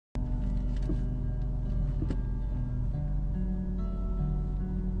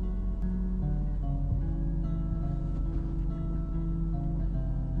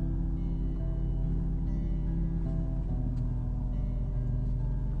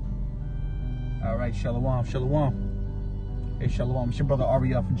All right, Shalom, Shalom. Hey, Shalom. It's your brother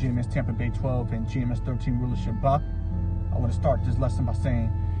Ariel from GMS Tampa Bay 12 and GMS 13 Rulership Ba. I want to start this lesson by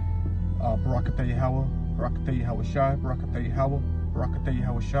saying Barakatah Yahweh, Barakatah Yahweh Shai, Barakatah Yahweh, Barakatah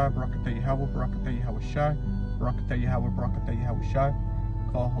Yahweh Shai, Barakatah Yahweh, Barakatah Yahweh Shai, Barakatah Yahweh, Barakatah Yahweh Shai.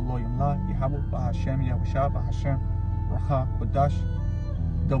 Call Haloyim La, Yahweh, Bahashem, Yahweh Shai, Bahashem, Racha, Badash.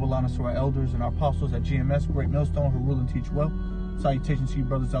 Double honors to our elders and our apostles at GMS, Great Millstone, who rule and teach well. Salutations to you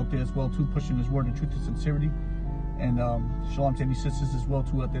brothers out there as well, too, pushing this word of truth and sincerity. And shalom to any sisters as well,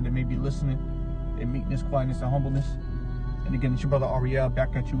 too, out there that may be listening in meekness, quietness, and humbleness. And again, it's your brother Ariel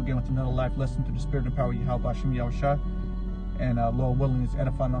back at you again with another life lesson through the spirit and power of Yahweh Hashem Yahweh Shai. And Lord willing, is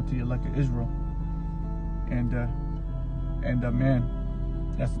edifying unto the elect of Israel. And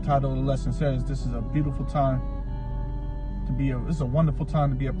man, that's the title of the lesson says, this is a beautiful time to be this is a wonderful time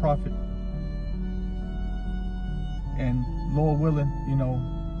to be a prophet. And Lord willing, you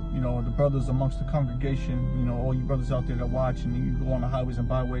know, the brothers amongst the congregation, you know, all you brothers out there that watch and you go on the highways and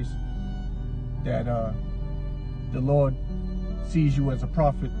byways, that the Lord sees you as a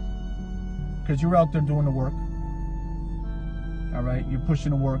prophet, because you're out there doing the work. All right, you're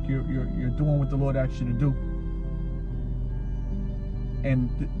pushing the work. You're doing what the Lord asked you to do. And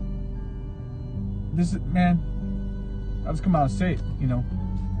this is, man, I'll just come out and say it. You know,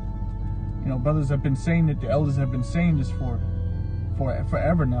 brothers have been saying it. The elders have been saying this for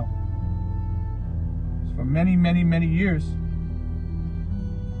forever now. For many, many, many years.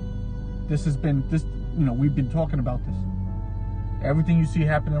 This has been this. You know, we've been talking about this. Everything you see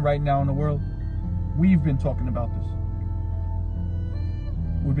happening right now in the world, we've been talking about this.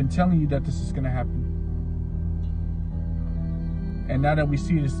 We've been telling you that this is going to happen. And now that we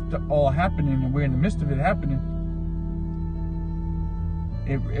see this all happening and we're in the midst of it happening,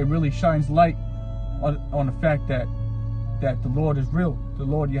 it really shines light on the fact that the Lord is real. The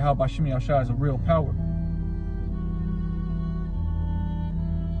Lord Yahweh Hashem Yahweh Shai is a real power.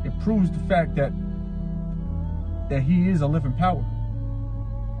 It proves the fact that He is a living power.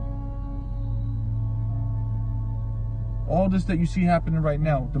 All this that you see happening right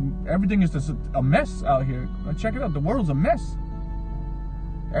now, everything is just a mess out here. Check it out. The world's a mess.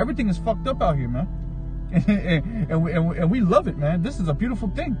 Everything is fucked up out here, man. and we love it, man. This is a beautiful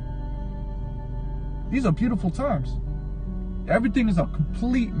thing. These are beautiful times. Everything is a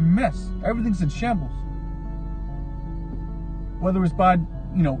complete mess. Everything's in shambles. Whether it's by,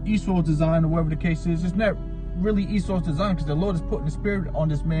 you know, Esau's design or whatever the case is, it's not really Esau's design, because the Lord is putting the spirit on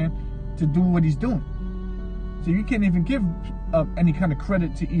this man to do what he's doing. So you can't even give any kind of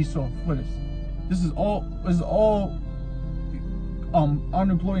credit to Esau for this. This is all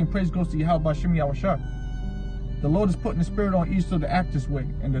honor, glory, and praise goes to Yahweh Hashem Yahweh Shai. The Lord is putting the spirit on Esau to act this way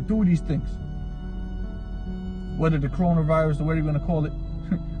and to do these things. Whether the coronavirus, or whatever you're going to call it,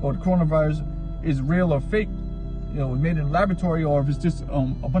 or the coronavirus is real or fake, you know, made in a laboratory, or if it's just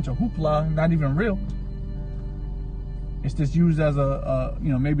a bunch of hoopla, not even real. It's just used as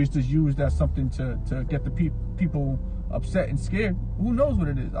you know, maybe it's just used as something to get the people upset and scared. Who knows what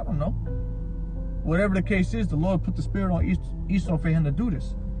it is? I don't know. Whatever the case is, the Lord put the spirit on Esau for him to do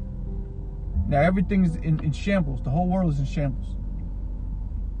this. Now everything is in shambles. The whole world is in shambles.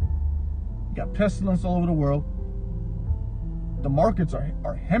 You got pestilence all over the world. The markets are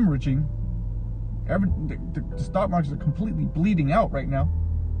hemorrhaging. The stock markets are completely bleeding out right now.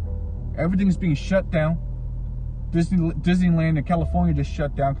 Everything is being shut down. Disneyland in California just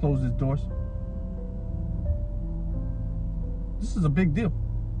shut down, closed its doors. This is a big deal.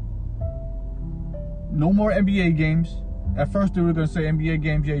 No more NBA games. At first they were going to say NBA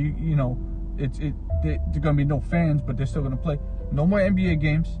games, yeah, you know, they're going to be no fans, but they're still going to play. No more NBA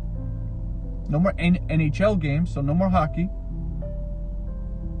games. No more NHL games, so no more hockey,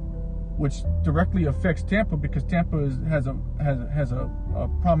 which directly affects Tampa, because Tampa has a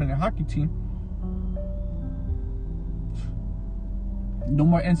prominent hockey team. No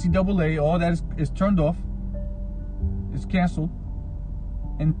more NCAA. All that is turned off. It's canceled.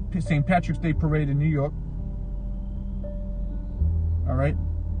 And St. Patrick's Day parade in New York. All right.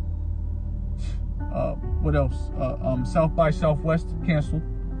 What else? South by Southwest canceled.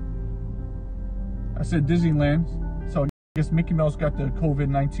 I said Disneyland. So I guess Mickey Mouse got the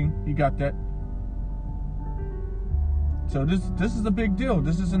COVID-19. He got that. So this is a big deal.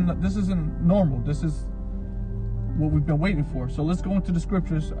 This isn't normal. This is what we've been waiting for. So let's go into the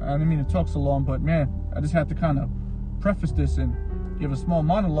scriptures. I didn't mean to talk so long, but man, I just had to kind of preface this and give a small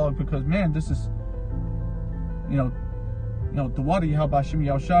monologue, because man, this is, you know, the water Yahweh Hashem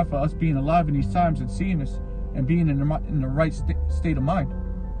Yahweh Shai for us being alive in these times and seeing this and being in the right state of mind,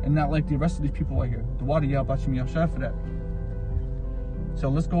 and not like the rest of these people right here. The water Yahweh Hashem Yahweh Shai for that. So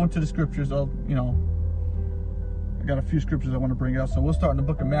let's go into the scriptures of, I got a few scriptures I want to bring out. So we'll start in the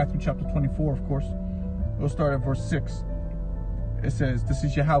book of Matthew chapter 24, of course. We'll start at verse 6. It says, this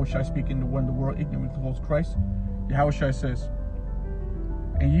is Yahushua speaking to when the world ignorantly calls Christ. Yahushua says,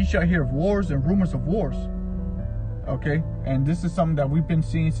 and ye shall hear of wars and rumors of wars. Okay? And this is something that we've been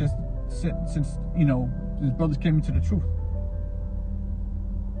seeing since these brothers came into the truth.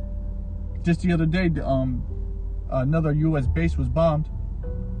 Just the other day, another U.S. base was bombed.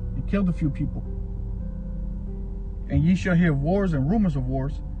 It killed a few people. And ye shall hear of wars and rumors of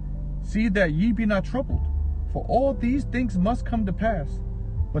wars. See that ye be not troubled. For all these things must come to pass.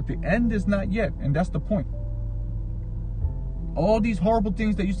 But the end is not yet. And that's the point. All these horrible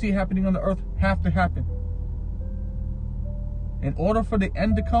things that you see happening on the earth have to happen. In order for the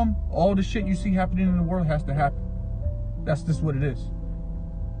end to come, all the shit you see happening in the world has to happen. That's just what it is.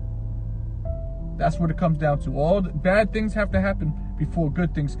 That's what it comes down to. All the bad things have to happen before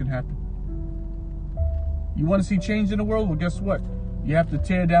good things can happen. You want to see change in the world? Well, guess what? You have to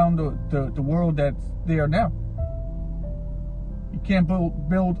tear down the world that's there now. You can't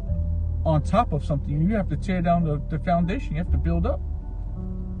build on top of something. You have to tear down the foundation. You have to build up.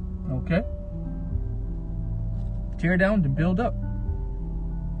 Okay? Tear down to build up.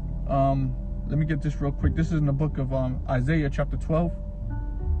 Let me get this real quick. This is in the book of Isaiah chapter 12,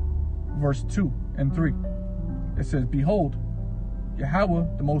 verse 2 and 3. It says, behold, Yahweh,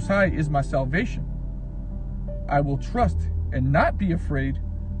 the Most High, is my salvation. I will trust and not be afraid,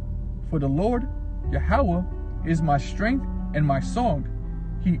 for the Lord, Yahweh, is my strength and my song.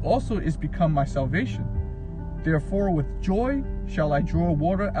 He also is become my salvation. Therefore, with joy shall I draw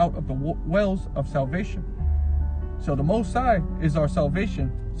water out of the wells of salvation. So the Most High is our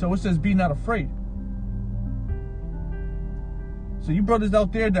salvation. So it says, be not afraid. So you brothers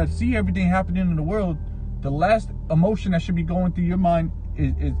out there that see everything happening in the world, the last emotion that should be going through your mind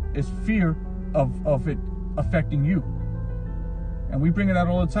is fear of it affecting you. And we bring it out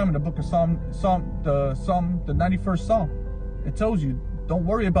all the time in the book of the 91st Psalm. It tells you, don't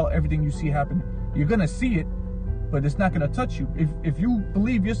worry about everything you see happening. You're going to see it, but it's not going to touch you. If you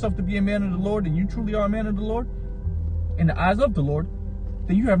believe yourself to be a man of the Lord, and you truly are a man of the Lord, in the eyes of the Lord,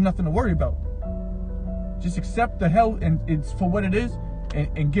 then you have nothing to worry about. Just accept the hell and it's for what it is,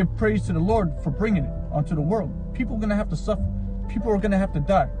 and give praise to the Lord for bringing it onto the world. People are going to have to suffer. People are going to have to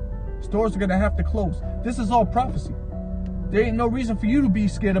die. Stores are going to have to close. This is all prophecy. There ain't no reason for you to be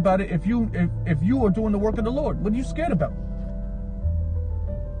scared about it if you are doing the work of the Lord. What are you scared about?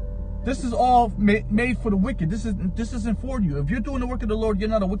 This is all made for the wicked. This isn't for you. If you're doing the work of the Lord, you're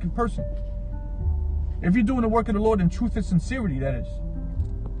not a wicked person. If you're doing the work of the Lord in truth and sincerity, that is.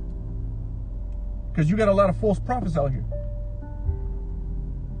 Because you got a lot of false prophets out here.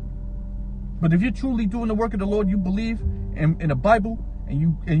 But if you're truly doing the work of the Lord, you believe in the Bible, and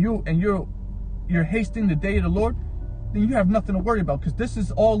you're hasting the day of the Lord, then you have nothing to worry about, because this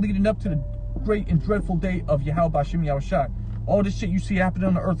is all leading up to the great and dreadful day of Yahweh Bashim Yahushua. All this shit you see happening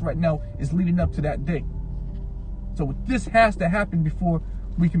on the earth right now is leading up to that day. So this has to happen before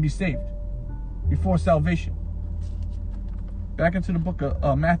we can be saved, before salvation. Back into the book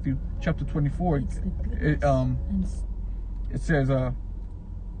of Matthew chapter 24. It says,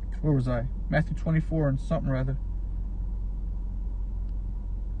 where was I? Matthew 24 and something rather.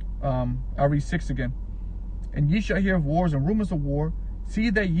 I'll read 6 again. And ye shall hear of wars and rumors of war. See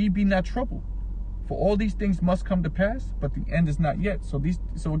that ye be not troubled. For all these things must come to pass, but the end is not yet. So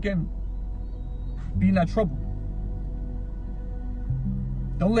again, be not troubled.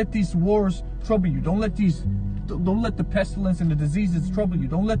 Don't let these wars trouble you. Don't let the pestilence and the diseases trouble you.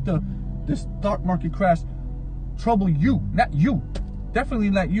 Don't let this stock market crash trouble you. Not you. Definitely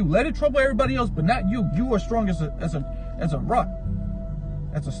not you. Let it trouble everybody else, but not you. You are strong as a rock,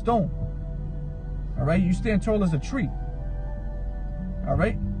 as a stone. All right, you stand tall as a tree. All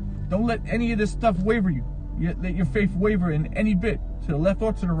right, don't let any of this stuff waver you. Let your faith waver in any bit, to the left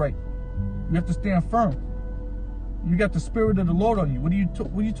or to the right. You have to stand firm. You got the Spirit of the Lord on you. What are you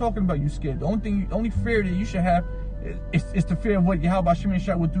talking about? You scared? The only fear that you should have is the fear of what Yahweh Bashim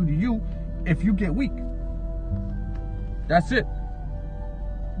Yahushua will do to you if you get weak. That's it.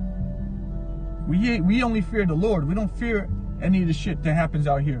 We only fear the Lord. We don't fear any of the shit that happens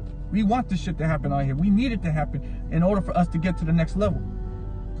out here. We want this shit to happen out here. We need it to happen in order for us to get to the next level.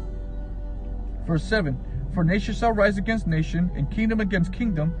 Verse 7. For nation shall rise against nation, and kingdom against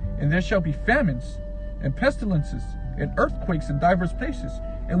kingdom, and there shall be famines, and pestilences, and earthquakes in diverse places.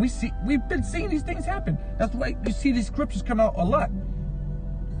 And we've been seeing these things happen. That's why you see these scriptures come out a lot.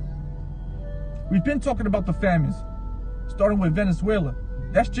 We've been talking about the famines, starting with Venezuela.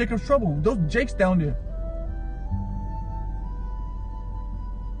 That's Jacob's trouble. Those Jakes down there.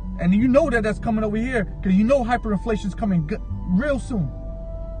 And you know that that's coming over here because you know hyperinflation is coming real soon.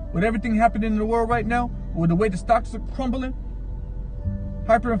 With everything happening in the world right now, with the way the stocks are crumbling,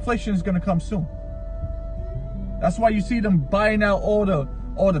 hyperinflation is going to come soon. That's why you see them buying out all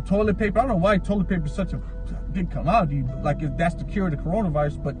the toilet paper. I don't know why toilet paper is such a big commodity, like if that's the cure to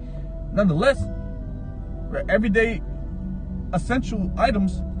coronavirus, but nonetheless, everyday essential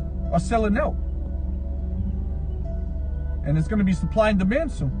items are selling out. And it's going to be supply and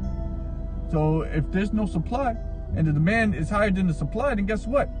demand soon. So if there's no supply and the demand is higher than the supply, then guess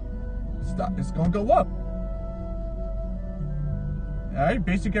what? It's going to go up. All right,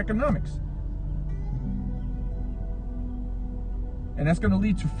 basic economics. And that's going to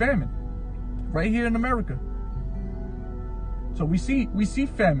lead to famine right here in America. So we see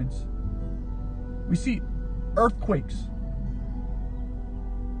famines. We see earthquakes.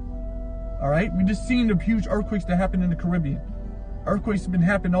 All right, we just seen the huge earthquakes that happened in the Caribbean. Earthquakes have been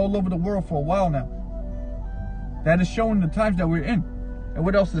happening all over the world for a while now. That is showing the times that we're in. And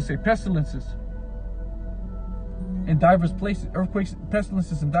what else does it say? Pestilences in diverse places. Earthquakes,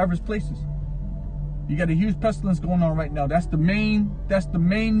 pestilences in diverse places. You got a huge pestilence going on right now. That's the main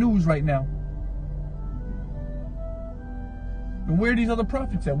news right now. And where are these other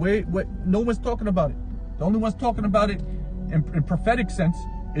prophets at? No one's talking about it. The only ones talking about it in prophetic sense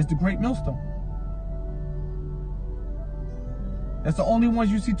is the Great Millstone. That's the only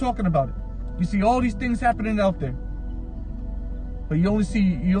ones you see talking about it. You see all these things happening out there, but you only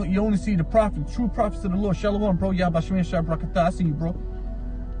see the prophets, true prophets of the Lord. Shalom, bro. Yahweh Shem Shai Brakatah. I see you, bro.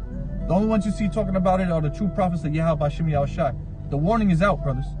 The only ones you see talking about it are the true prophets of Yahweh Shem Shai. The warning is out,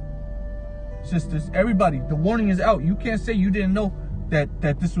 brothers, sisters, everybody. The warning is out. You can't say you didn't know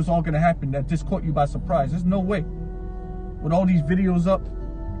that this was all going to happen. That this caught you by surprise. There's no way. With all these videos up,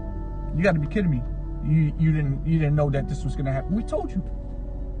 you got to be kidding me. You didn't know that this was going to happen. We told you.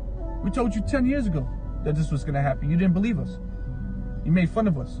 We told you 10 years ago that this was going to happen. You didn't believe us. You made fun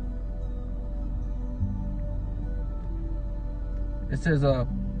of us. It says,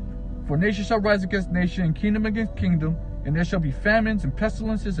 for nation shall rise against nation, and kingdom against kingdom, and there shall be famines and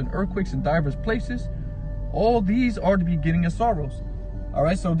pestilences and earthquakes in divers places. All these are the beginning of sorrows. All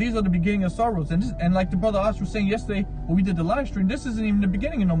right, so these are the beginning of sorrows. And like the brother Osh was saying yesterday when we did the live stream, this isn't even the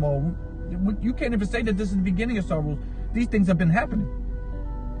beginning no more. You can't even say that this is the beginning of sorrows. These things have been happening.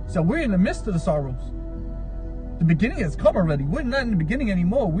 So we're in the midst of the sorrows. The beginning has come already. We're not in the beginning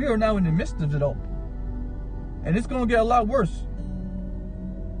anymore. We are now in the midst of it all. And it's going to get a lot worse.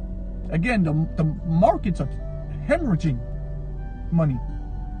 Again, the markets are hemorrhaging money.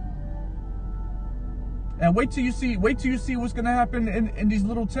 And wait till you see what's going to happen in these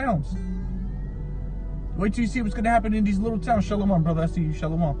little towns. Wait till you see what's going to happen in these little towns. Shalom, brother. I see you.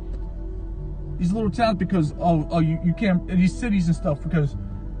 Shalom. These little towns, because you can't, these cities and stuff, because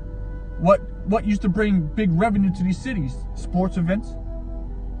what used to bring big revenue to these cities? Sports events.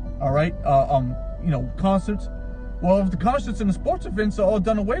 All right, concerts. Well, if the concerts and the sports events are all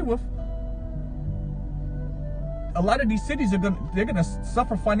done away with, a lot of these cities they're gonna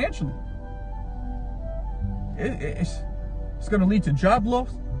suffer financially. It's gonna lead to job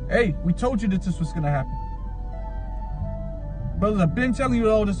loss. Hey, we told you that this was gonna happen. Brothers, I've been telling you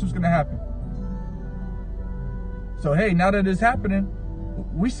all this was gonna happen. So hey, now that it's happening,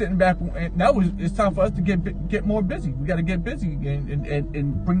 we sitting back. Now it's time for us to get more busy. We got to get busy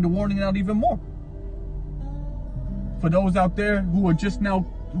and bring the warning out even more. For those out there who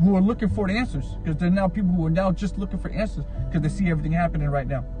are looking for the answers, because there are now people who are now just looking for answers because they see everything happening right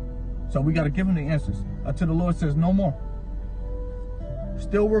now. So we got to give them the answers until the Lord says no more. There's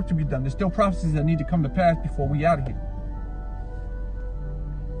still work to be done. There's still prophecies that need to come to pass before we out of here.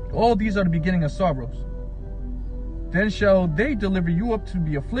 All these are the beginning of sorrows. Then shall they deliver you up to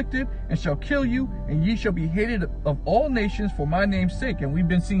be afflicted, and shall kill you, and ye shall be hated of all nations for my name's sake. And we've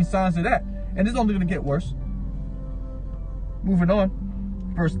been seeing signs of that. And it's only going to get worse. Moving on.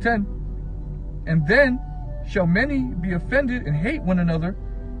 Verse 10. And then shall many be offended and hate one another,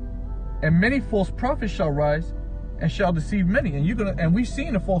 and many false prophets shall rise, and shall deceive many. And we've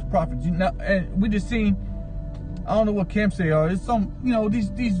seen the false prophets. And we just seen, I don't know what camps they are. It's some,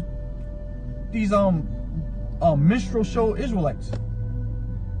 these minstrel show Israelites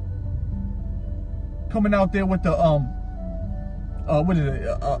coming out there with the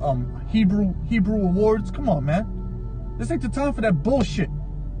Hebrew awards. Come on, man, this ain't the time for that bullshit.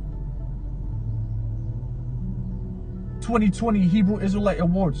 2020 Hebrew Israelite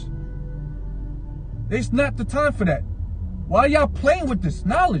awards. It's not the time for that. Why y'all playing with this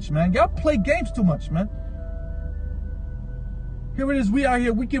knowledge, man? Y'all play games too much, man. Here it is, we out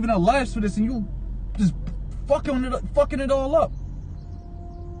here, we giving our lives for this, and you just fucking it all up.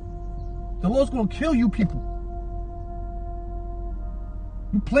 The Lord's going to kill you people.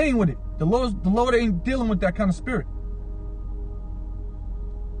 You playing with it. The Lord ain't dealing with that kind of spirit.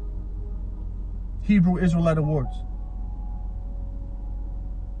 Hebrew Israelite Awards.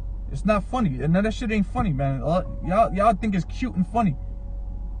 It's not funny. And that shit ain't funny, man. Y'all think it's cute and funny.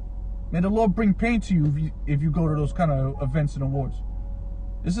 May the Lord bring pain to you if you go to those kind of events and awards.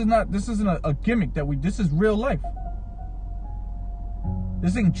 This isn't a gimmick this is real life.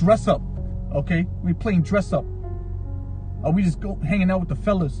 This ain't dress up, okay? We playing dress up. Or we just go hanging out with the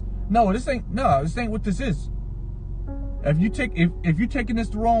fellas. No, this ain't what this is. If you're taking this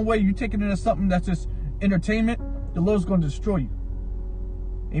the wrong way, you taking it as something that's just entertainment, the Lord's going to destroy you.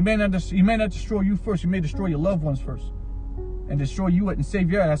 He may not destroy you first. He may destroy your loved ones first, and destroy you and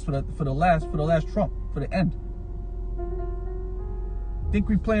save your ass for the last trump, for the end. Think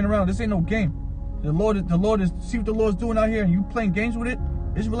we playing around? This ain't no game. The Lord is see what the Lord's doing out here, and you playing games with it?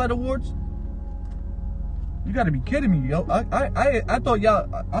 Israelite Awards? You got to be kidding me, yo! I thought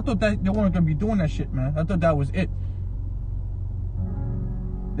that y'all weren't gonna be doing that shit, man. I thought that was it.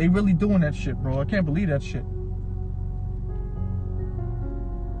 They really doing that shit, bro. I can't believe that shit.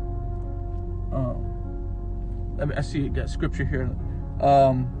 I see it got scripture here.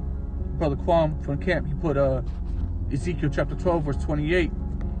 Brother Kwam from camp, he put Ezekiel chapter 12 verse 28.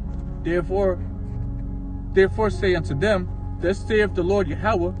 Therefore say unto them, thus saith the Lord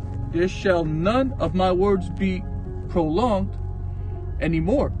Yahweh, there shall none of my words be prolonged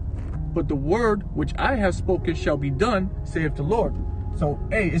anymore, but the word which I have spoken shall be done, saith the Lord. So,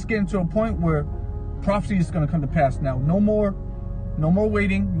 hey, it's getting to a point where prophecy is going to come to pass now. No more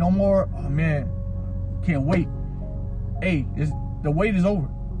waiting. No more, oh man, can't wait. Hey, the wait is over.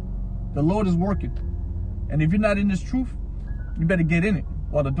 The Lord is working. And if you're not in this truth, you better get in it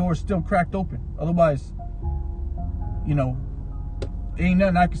while the door is still cracked open. Otherwise, ain't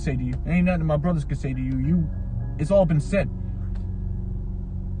nothing I can say to you. Ain't nothing my brothers can say to you. It's all been said.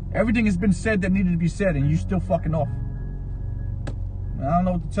 Everything has been said that needed to be said, and you still fucking off. I don't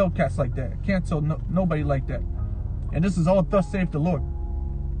know what to tell cats like that. I can't tell nobody like that. And this is all thus saith the Lord.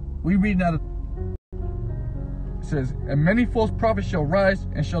 We reading out of, it says, and many false prophets shall rise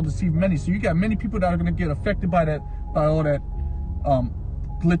and shall deceive many. So you got many people that are going to get affected by all that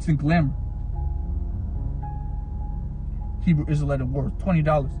glitz and glamour. Hebrew Israelite Awards,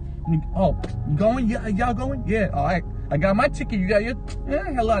 $20. Oh, you going? Yeah, y'all going? Yeah, all right. I got my ticket. You got your?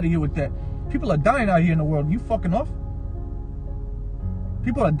 Hell out of here with that. People are dying out here in the world. You fucking off?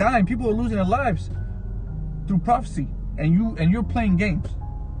 People are dying. People are losing their lives through prophecy, and you're playing games.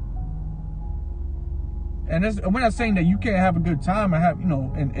 And we're not saying that you can't have a good time and have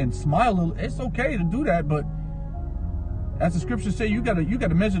and smile a little. It's okay to do that, but as the scriptures say, you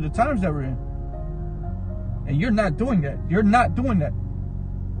gotta measure the times that we're in. And you're not doing that. You're not doing that.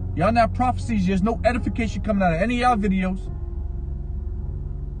 Y'all not prophecies. There's no edification coming out of any of y'all videos.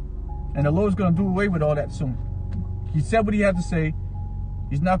 And the Lord's going to do away with all that soon. He said what he had to say.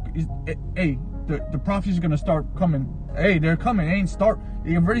 The prophecies are going to start coming. Hey, they're coming.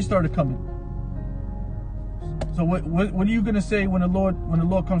 They already started coming. So what are you going to say when the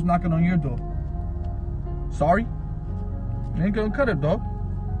Lord comes knocking on your door? Sorry? You ain't going to cut it, dog.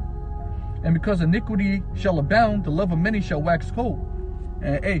 And because iniquity shall abound, the love of many shall wax cold.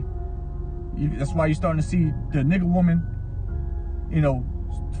 And hey, that's why you're starting to see the nigga woman,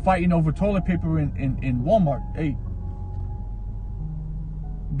 fighting over toilet paper in Walmart. Hey,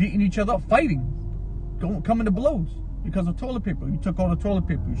 beating each other up, fighting, coming to blows because of toilet paper. You took all the toilet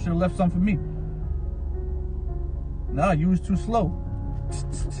paper. You should have left some for me. Nah, you was too slow.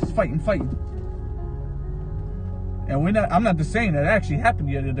 Fighting. And I'm not just saying that actually happened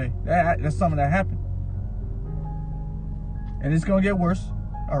the other day. That's something that happened. And it's going to get worse,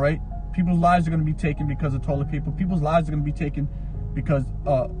 all right? People's lives are going to be taken because of toilet paper. People's lives are going to be taken because,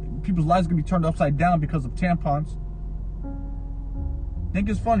 people's lives are going to be turned upside down because of tampons. Think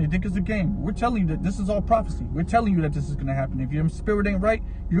it's funny. Think it's a game. We're telling you that this is all prophecy. We're telling you that this is going to happen. If your spirit ain't right,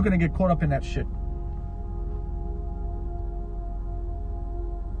 you're going to get caught up in that shit.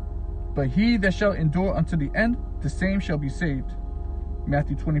 But he that shall endure unto the end, the same shall be saved.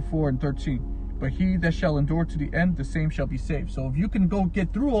 Matthew 24:13. But he that shall endure to the end, the same shall be saved. So if you can go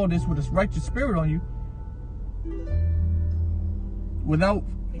get through all this with this righteous spirit on you, without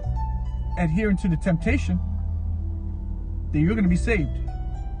adhering to the temptation, then you're going to be saved.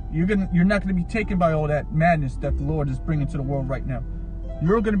 You're not going to be taken by all that madness that the Lord is bringing to the world right now.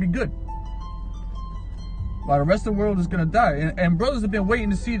 You're going to be good, while the rest of the world is going to die. And brothers have been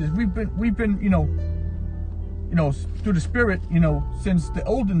waiting to see this. We've been through the spirit, since the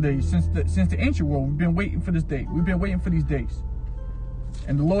olden days, since the ancient world. We've been waiting for this day. We've been waiting for these days.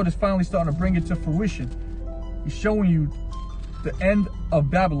 And the Lord is finally starting to bring it to fruition. He's showing you the end of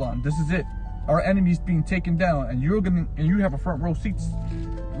Babylon. This is it. Our enemy's being taken down, and you have a front row seats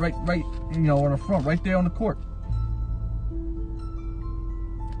right, on the front, right there on the court.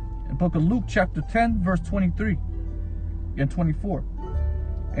 In book of Luke, chapter 10, verse 23 and 24.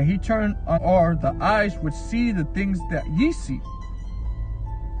 And he turned on the eyes which see the things that ye see.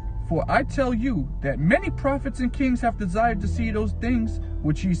 For I tell you that many prophets and kings have desired to see those things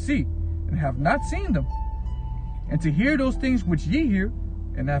which ye see, and have not seen them, and to hear those things which ye hear,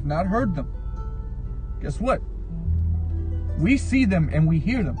 and have not heard them. Guess what? We see them and we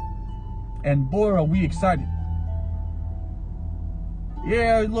hear them. And boy, are we excited.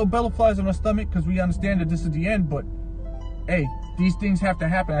 Yeah, a little butterflies on our stomach because we understand that this is the end, but hey, these things have to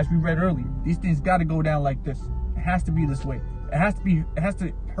happen as we read earlier. These things got to go down like this. It has to be this way. It has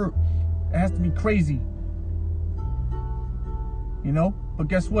to hurt. It has to be crazy. You know? But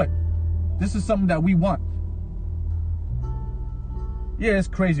guess what? This is something that we want. Yeah, it's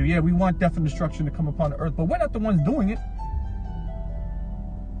crazy. Yeah, we want death and destruction to come upon the earth, but we're not the ones doing it.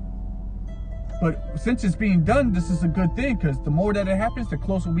 But since it's being done, this is a good thing, because the more that it happens, the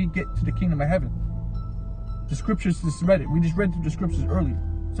closer we get to the kingdom of heaven. The scriptures just read it. We just read through the scriptures earlier.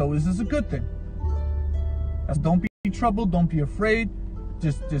 So this is a good thing. Don't be troubled. Don't be afraid.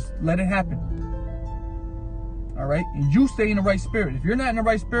 Just let it happen. All right? And you stay in the right spirit. If you're not in the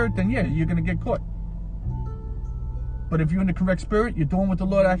right spirit, then yeah, you're going to get caught. But if you're in the correct spirit, you're doing what the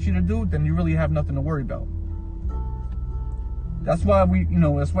Lord asked you to do, then you really have nothing to worry about. That's why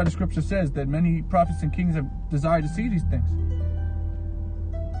that's why the scripture says that many prophets and kings have desired to see these things.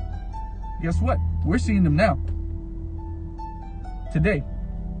 Guess what? We're seeing them now. Today.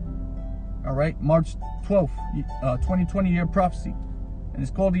 All right, March 12th, 2020 year prophecy. And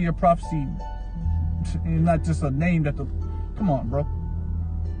it's called the year of prophecy. It's not just a name that come on, bro.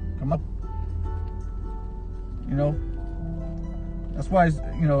 Come up. You know, that's why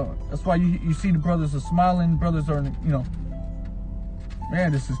that's why you see the brothers are smiling, brothers are,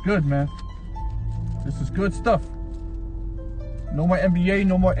 man, this is good, man. This is good stuff. No more NBA,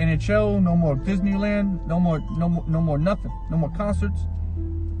 no more NHL, no more Disneyland, no more nothing. No more concerts.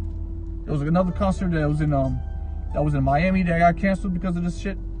 There was another concert that was in Miami that got canceled because of this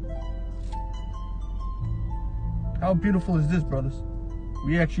shit. How beautiful is this, brothers?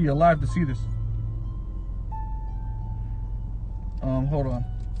 We actually alive to see this. Hold on.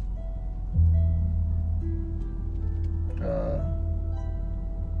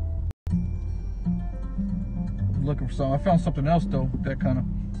 Looking for something. I found something else though. That kind of.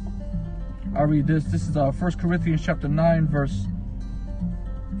 I'll read this. This is 1 Corinthians chapter 9 verse.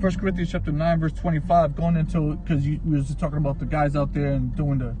 1 Corinthians chapter 9 verse 25. Going into, because we was just talking about the guys out there and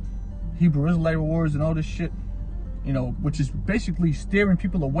doing the Hebrew Israelite wars and all this shit. Which is basically steering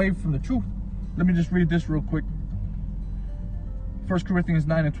people away from the truth. Let me just read this real quick. 1 Corinthians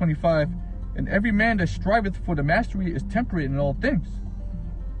 9 and 25. And every man that striveth for the mastery is temperate in all things.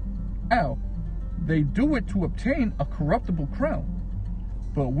 Ow. They do it to obtain a corruptible crown,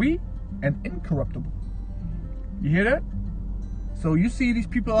 but we an incorruptible. You hear that? So you see these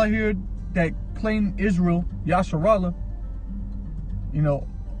people out here that claim Israel, Yasharallah,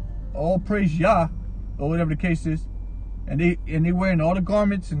 all praise Yah, or whatever the case is, and they wearing all the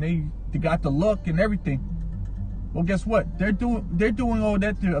garments and they got the look and everything. Well, guess what? They're doing all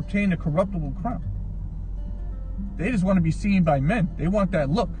that to obtain a corruptible crown. They just want to be seen by men. They want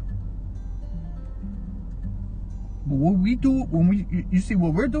that look. But what we do you see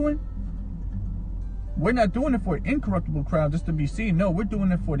what we're doing? We're not doing it for an incorruptible crown just to be seen. No, we're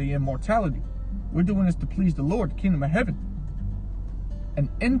doing it for the immortality. We're doing this to please the Lord, the kingdom of heaven. An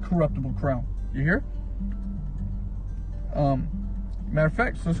incorruptible crown. You hear? Matter of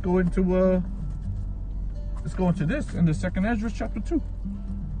fact, so let's go into this in the 2nd Ezra chapter 2.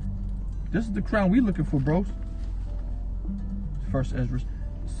 This is the crown we looking for, bros. 1st Ezra,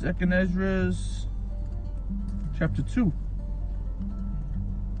 2nd Ezra's chapter 2,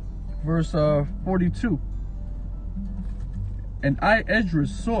 verse 42. And I,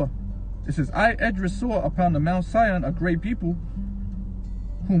 Esdras, saw, it says, I, Esdras, saw upon the Mount Sion a great people,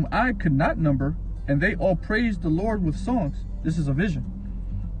 whom I could not number, and they all praised the Lord with songs. This is a vision.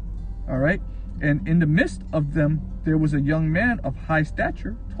 All right. And in the midst of them, there was a young man of high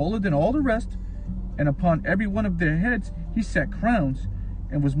stature, taller than all the rest, and upon every one of their heads he set crowns,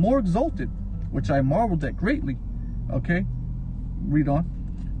 and was more exalted, which I marveled at greatly. Okay, read on.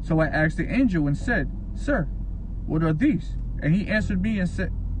 So I asked the angel and said, Sir, what are these? And he answered me and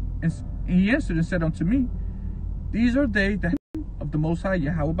said, unto me, These are they that of the Most High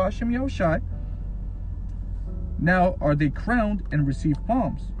Yahweh B'Shem Yahushai. now are they crowned and receive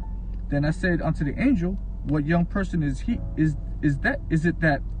palms. Then I said unto the angel, what young person is he? Is it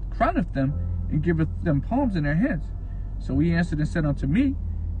that crowneth them and giveth them palms in their hands? So he answered and said unto me,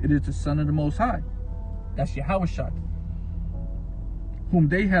 it is the Son of the Most High. That's Yahushua, whom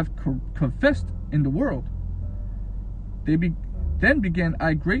they have confessed in the world. Then began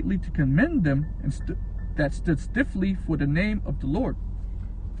I greatly to commend them that stood stiffly for the name of the Lord.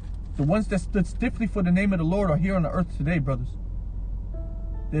 The ones that stood stiffly for the name of the Lord are here on the earth today, brothers.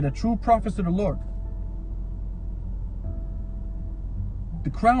 They're the true prophets of the Lord. The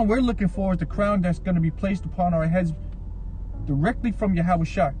crown we're looking for is the crown that's going to be placed upon our heads directly from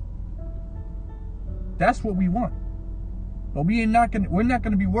Yahushua. That's what we want. But we're not going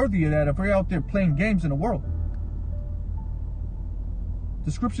to be worthy of that if we're out there playing games in the world.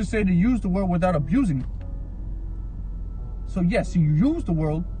 The scriptures say to use the world without abusing it. So yes, you use the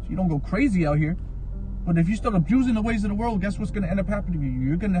world, so you don't go crazy out here. But if you start abusing the ways of the world, guess what's going to end up happening to you?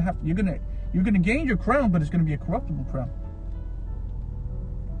 You're going to gain your crown, but it's going to be a corruptible crown.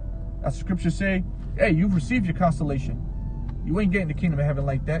 As the scriptures say, hey, you've received your constellation. You ain't getting the kingdom of heaven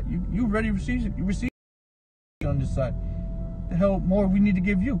like that. You already received it. You received it on this side. The hell more we need to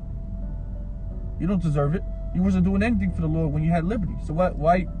give you? You don't deserve it. You wasn't doing anything for the Lord when you had liberty. So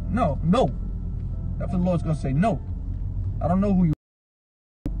why? No. That's what the Lord's going to say. No. I don't know who you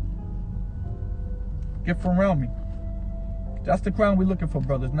are. Get from around me. That's the crown we're looking for,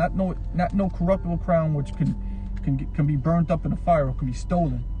 brothers. Not no corruptible crown which can be burnt up in a fire or can be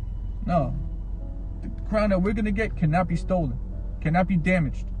stolen. No. The crown that we're going to get cannot be stolen. Cannot be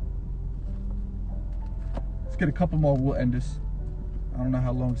damaged. Let's get a couple more. We'll end this. I don't know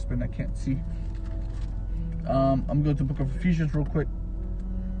how long it's been. I can't see. I'm going to the book of Ephesians real quick.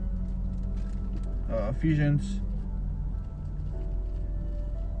 Ephesians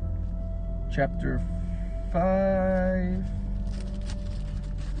chapter 5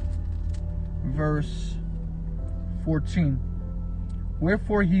 verse 14.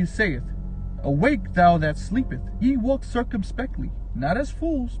 Wherefore he saith, awake thou that sleepeth, ye walk circumspectly, not as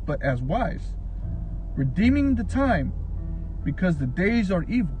fools, but as wise, redeeming the time, because the days are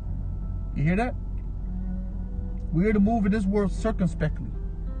evil. You hear that? We are to move in this world circumspectly,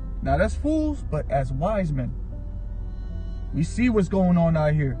 not as fools, but as wise men. We see what's going on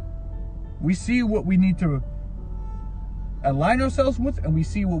out here. We see what we need to align ourselves with, and we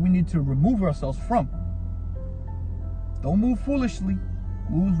see what we need to remove ourselves from. Don't move foolishly.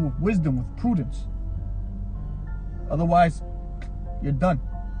 Move with wisdom, with prudence. Otherwise, you're done.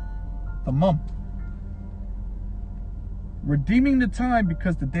 The mum. Redeeming the time,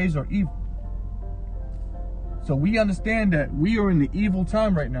 because the days are evil. So we understand that we are in the evil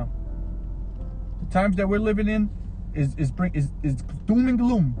time right now. The times that we're living in is doom and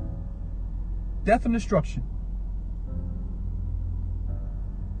gloom. Death and destruction.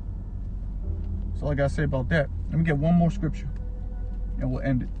 That's all I gotta say about that. Let me get one more scripture and we'll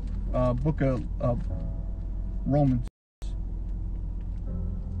end it. Book of Romans.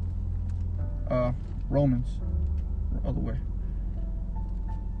 Romans. Other way.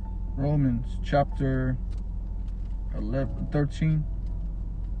 Romans chapter 13.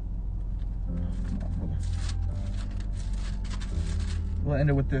 We'll end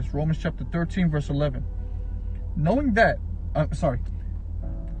it with this. Romans chapter 13 verse 11. Knowing that,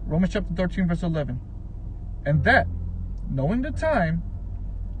 Romans chapter 13 verse 11. And that, knowing the time,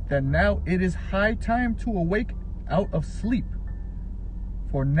 that now it is high time to awake out of sleep.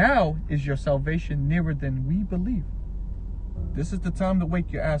 For now is your salvation nearer than we believe. This is the time to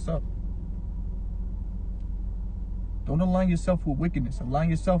wake your ass up. Don't align yourself with wickedness. Align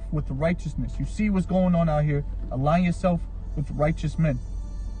yourself with righteousness. You see what's going on out here. Align yourself with righteous men.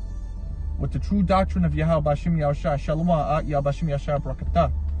 With the true doctrine of Yahweh Bashim Yahushua. Shalom Yahweh Bashim Yahushua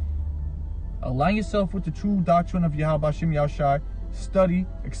Barakatah. Align yourself with the true doctrine of Yahweh Bashim Yahushua. Study,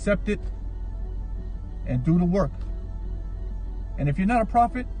 accept it, and do the work. And if you're not a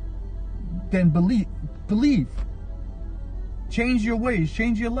prophet, then believe. Change your ways,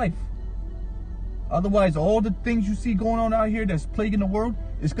 change your life. Otherwise, all the things you see going on out here that's plaguing the world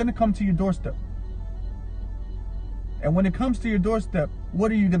is going to come to your doorstep. And when it comes to your doorstep, what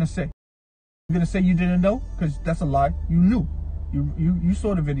are you going to say? You're going to say you didn't know? Because that's a lie. You knew. You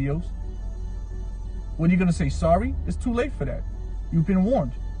saw the videos. When you're going to say sorry, it's too late for that. You've been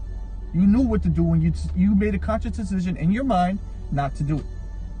warned. You knew what to do when you made a conscious decision in your mind not to do it.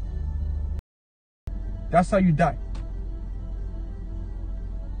 That's how you die.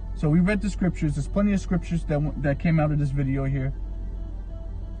 So we read the scriptures. There's plenty of scriptures that came out of this video here.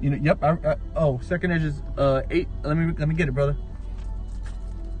 You know, yep. Second edge is 8. Let me get it, brother.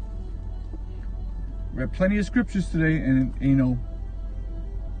 Read plenty of scriptures today, and you know,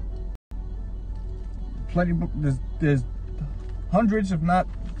 there's hundreds, if not,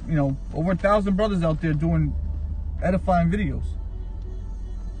 you know, over 1,000 brothers out there doing edifying videos.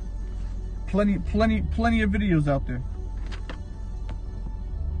 Plenty of videos out there.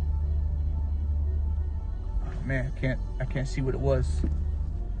 Oh, man, I can't see what it was.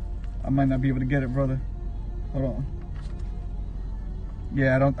 I might not be able to get it, brother. Hold on.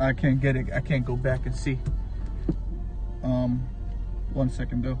 Yeah, I can't get it. I can't go back and see. 1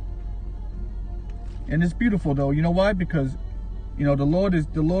 second though. And it's beautiful though. You know why? Because, you know, the Lord is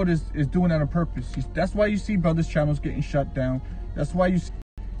doing that on purpose. That's why you see brothers' channels getting shut down. That's why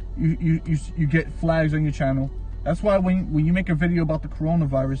you get flags on your channel. That's why when you make a video about the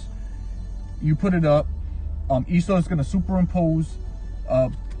coronavirus, you put it up. Esau is going to superimpose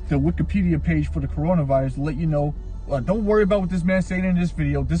the Wikipedia page for the coronavirus to let you know, don't worry about what this man's saying in this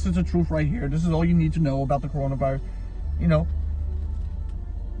video. This is the truth right here. This is all you need to know about the coronavirus. You know,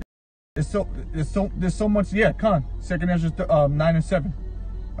 there's so much. Yeah, Khan, 2nd Ezra 9 and 7.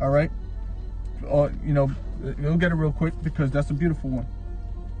 All right. You know, you'll get it real quick because that's a beautiful one.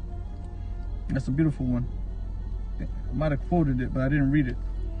 That's a beautiful one. I might have quoted it, but I didn't read it.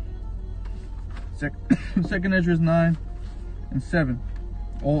 2nd Ezra 9 and 7,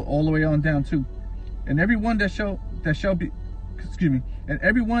 all the way on down too. And everyone that shall be, and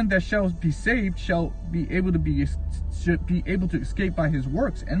everyone that shall be saved shall be able to escape by his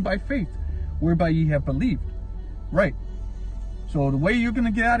works and by faith, whereby ye have believed. Right. So the way you're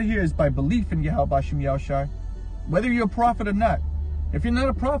gonna get out of here is by belief in Yahweh Bashim Yahushai, whether you're a prophet or not. If you're not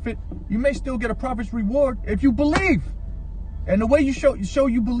a prophet, you may still get a prophet's reward if you believe. And the way you show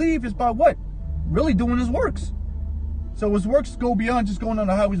you believe is by what? Really doing his works. So his works go beyond just going on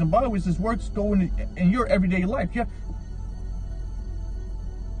the highways and byways. His works go in your everyday life. Yeah.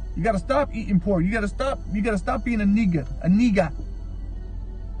 You gotta stop eating pork. You gotta stop being a nigga.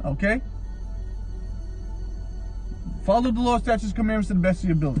 Okay? Follow the law, statutes, commandments to the best of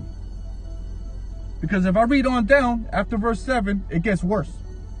your ability. Because if I read on down after verse 7, it gets worse.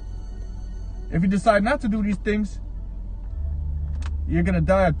 If you decide not to do these things, you're gonna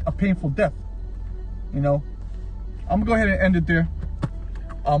die a painful death. You know, I'm gonna go ahead and end it there.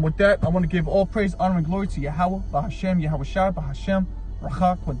 With that, I want to give all praise, honor, and glory to Yahweh, Bahashem, Yahweh Shai, Bahashem,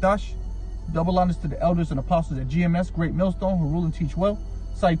 Racha, Kwadash. Double honors to the elders and apostles at GMS, Great Millstone, who rule and teach well.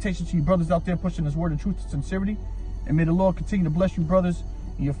 Salutations to you brothers out there pushing this word of truth and sincerity. And may the Lord continue to bless you brothers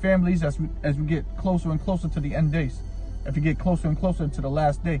and your families as we get closer and closer to the end days. If you get closer and closer to the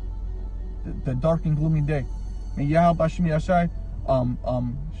last day, the dark and gloomy day. May Yahweh Bashim Yashai,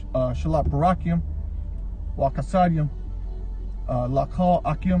 Shalat Barakium, Wakasadium, Lakal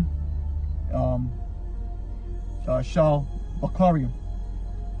Akim, Shal Bakarium.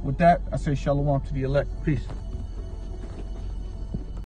 With that, I say shalom to the elect. Peace.